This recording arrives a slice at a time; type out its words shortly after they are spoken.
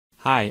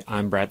Hi,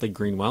 I'm Bradley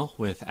Greenwell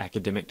with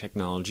Academic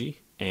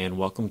Technology, and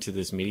welcome to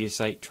this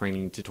Mediasite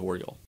training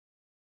tutorial.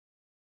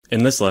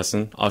 In this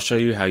lesson, I'll show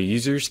you how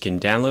users can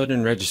download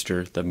and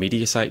register the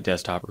Mediasite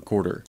desktop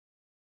recorder.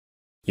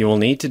 You will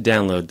need to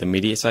download the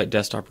Mediasite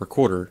desktop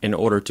recorder in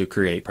order to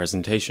create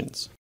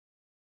presentations.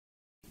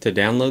 To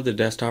download the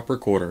desktop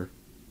recorder,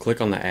 click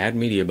on the Add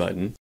Media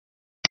button,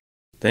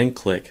 then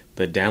click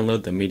the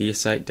Download the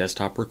Mediasite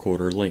desktop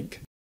recorder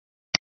link.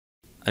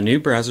 A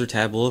new browser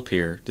tab will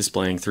appear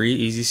displaying 3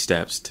 easy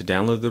steps to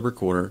download the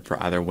recorder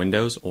for either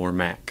Windows or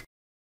Mac.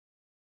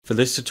 For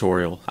this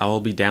tutorial, I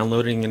will be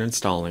downloading and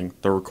installing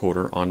the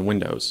recorder on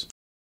Windows.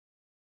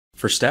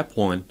 For step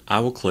 1, I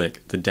will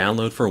click the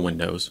Download for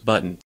Windows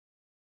button.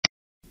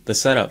 The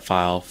setup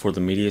file for the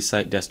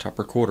Mediasite desktop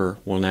recorder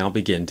will now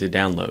begin to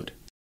download.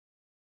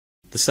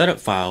 The setup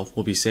file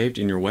will be saved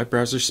in your web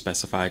browser's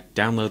specified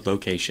download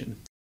location.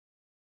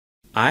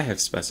 I have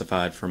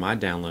specified for my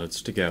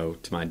downloads to go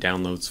to my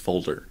Downloads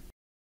folder.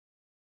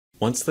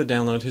 Once the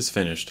download has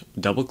finished,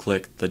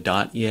 double-click the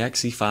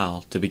 .exe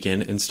file to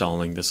begin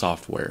installing the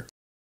software.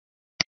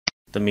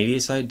 The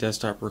Mediasite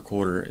Desktop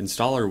Recorder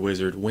Installer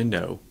Wizard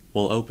window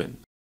will open.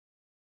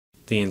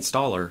 The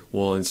installer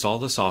will install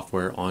the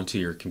software onto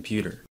your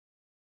computer.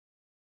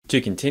 To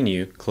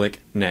continue,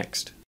 click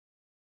Next.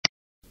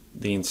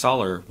 The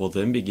installer will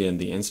then begin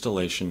the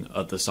installation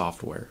of the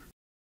software.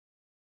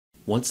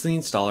 Once the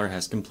installer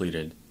has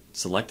completed,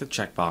 select the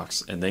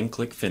checkbox and then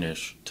click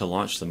Finish to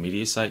launch the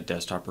Mediasite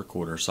Desktop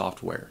Recorder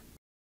software.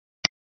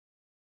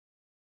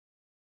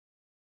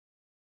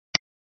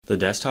 The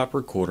desktop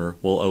recorder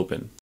will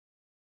open.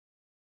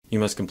 You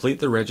must complete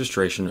the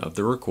registration of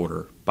the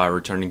recorder by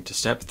returning to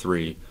Step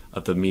 3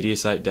 of the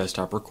Mediasite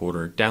Desktop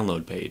Recorder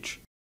download page.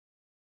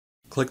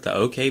 Click the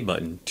OK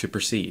button to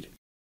proceed.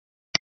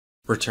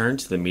 Return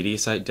to the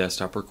Mediasite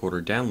Desktop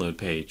Recorder download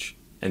page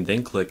and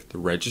then click the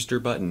Register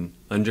button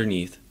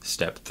underneath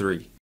Step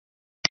 3.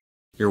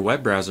 Your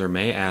web browser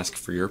may ask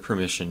for your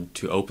permission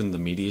to open the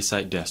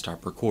Mediasite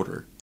desktop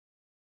recorder.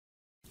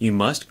 You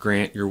must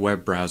grant your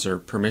web browser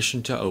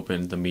permission to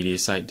open the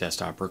Mediasite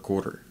desktop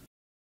recorder.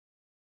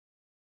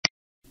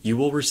 You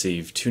will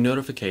receive 2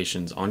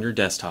 notifications on your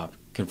desktop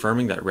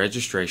confirming that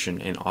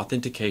registration and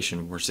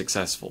authentication were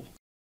successful.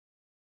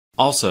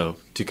 Also,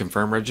 to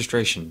confirm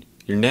registration,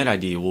 your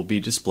NetID will be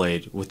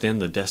displayed within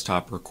the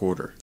desktop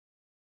recorder.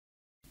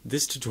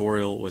 This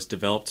tutorial was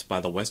developed by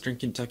the Western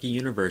Kentucky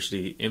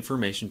University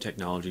Information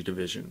Technology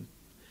Division.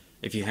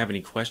 If you have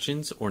any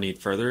questions or need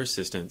further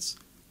assistance,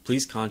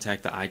 please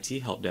contact the IT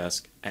Help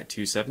Desk at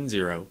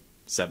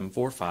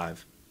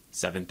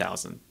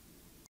 270-745-7000.